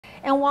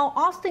And while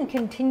Austin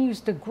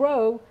continues to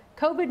grow,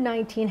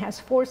 COVID-19 has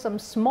forced some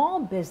small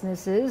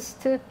businesses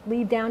to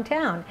leave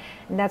downtown.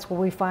 And that's where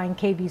we find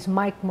KV's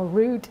Mike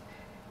Marut.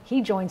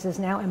 He joins us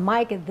now. And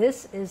Mike,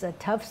 this is a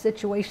tough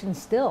situation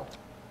still.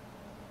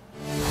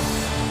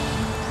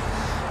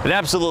 It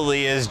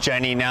absolutely is,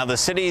 Jenny. Now, the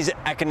city's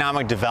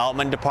economic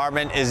development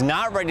department is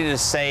not ready to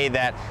say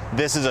that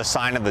this is a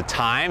sign of the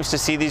times to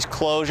see these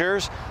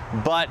closures,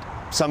 but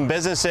some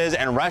businesses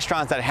and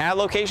restaurants that had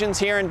locations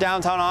here in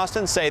downtown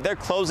Austin say they're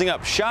closing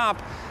up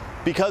shop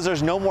because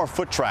there's no more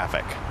foot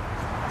traffic.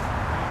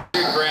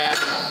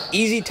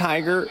 Easy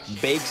Tiger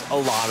bakes a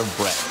lot of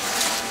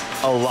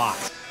bread. A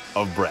lot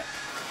of bread.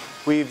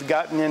 We've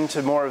gotten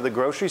into more of the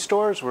grocery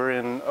stores. We're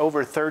in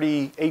over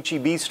 30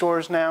 H-E-B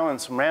stores now and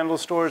some Randall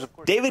stores.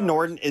 David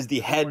Norton is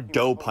the head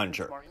dough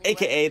puncher,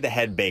 aka the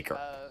head baker.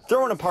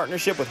 Throw in a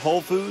partnership with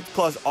Whole Foods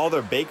plus all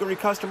their bakery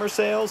customer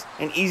sales,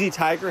 and Easy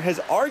Tiger has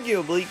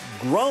arguably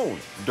grown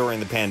during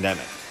the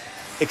pandemic.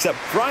 Except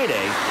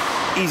Friday,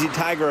 Easy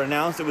Tiger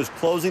announced it was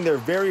closing their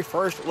very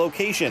first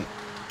location,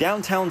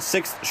 downtown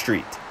 6th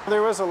Street.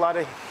 There was a lot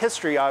of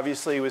history,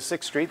 obviously, with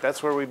 6th Street.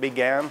 That's where we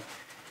began.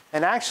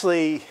 And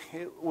actually,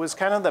 it was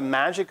kind of the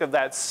magic of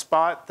that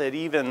spot that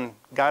even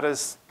got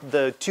us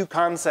the two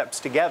concepts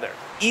together.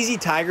 Easy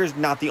Tiger's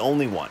not the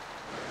only one.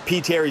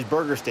 P. Terry's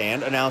Burger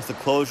Stand announced the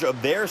closure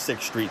of their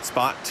 6th Street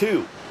spot,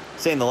 too,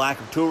 saying the lack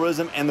of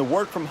tourism and the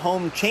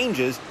work-from-home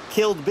changes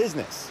killed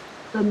business.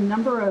 The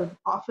number of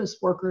office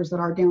workers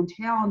that are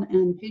downtown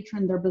and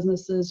patron their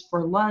businesses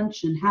for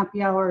lunch and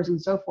happy hours and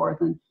so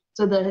forth. And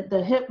so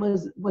the hit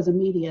was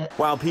immediate.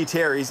 While P.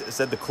 Terry's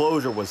said the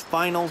closure was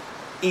final,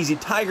 Easy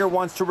Tiger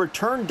wants to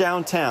return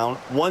downtown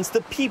once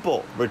the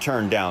people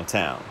return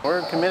downtown.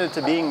 We're committed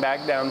to being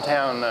back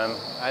downtown.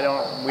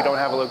 We don't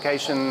have a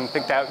location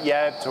picked out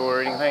yet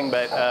or anything,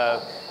 but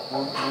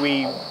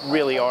we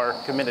really are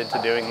committed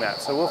to doing that.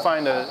 So we'll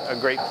find a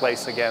great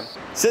place again.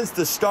 Since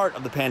the start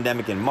of the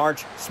pandemic in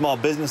March, small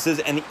businesses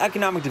and the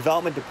Economic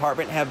Development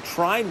Department have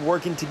tried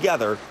working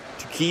together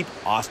to keep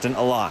Austin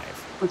alive.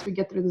 Once we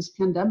get through this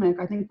pandemic,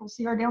 I think we'll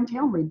see our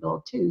downtown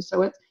rebuild too.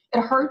 So it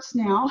hurts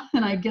now,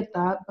 and I get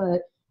that,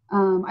 but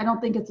I don't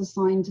think it's a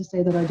sign to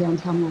say that our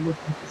downtown will look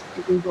like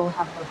this. We will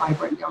have a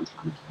vibrant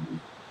downtown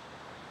again.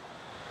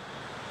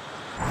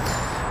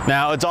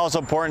 Now, it's also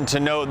important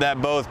to note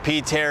that both P.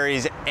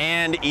 Terry's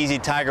and Easy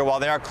Tiger, while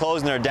they are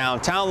closing their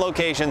downtown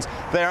locations,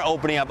 they are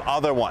opening up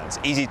other ones.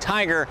 Easy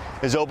Tiger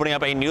is opening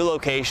up a new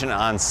location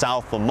on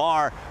South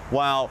Lamar,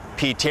 while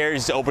P.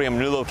 Terry's is opening up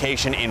a new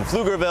location in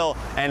Pflugerville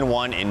and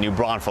one in New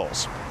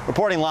Braunfels.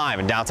 Reporting live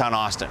in downtown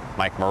Austin,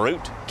 Mike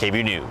Marut,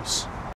 KVUE News.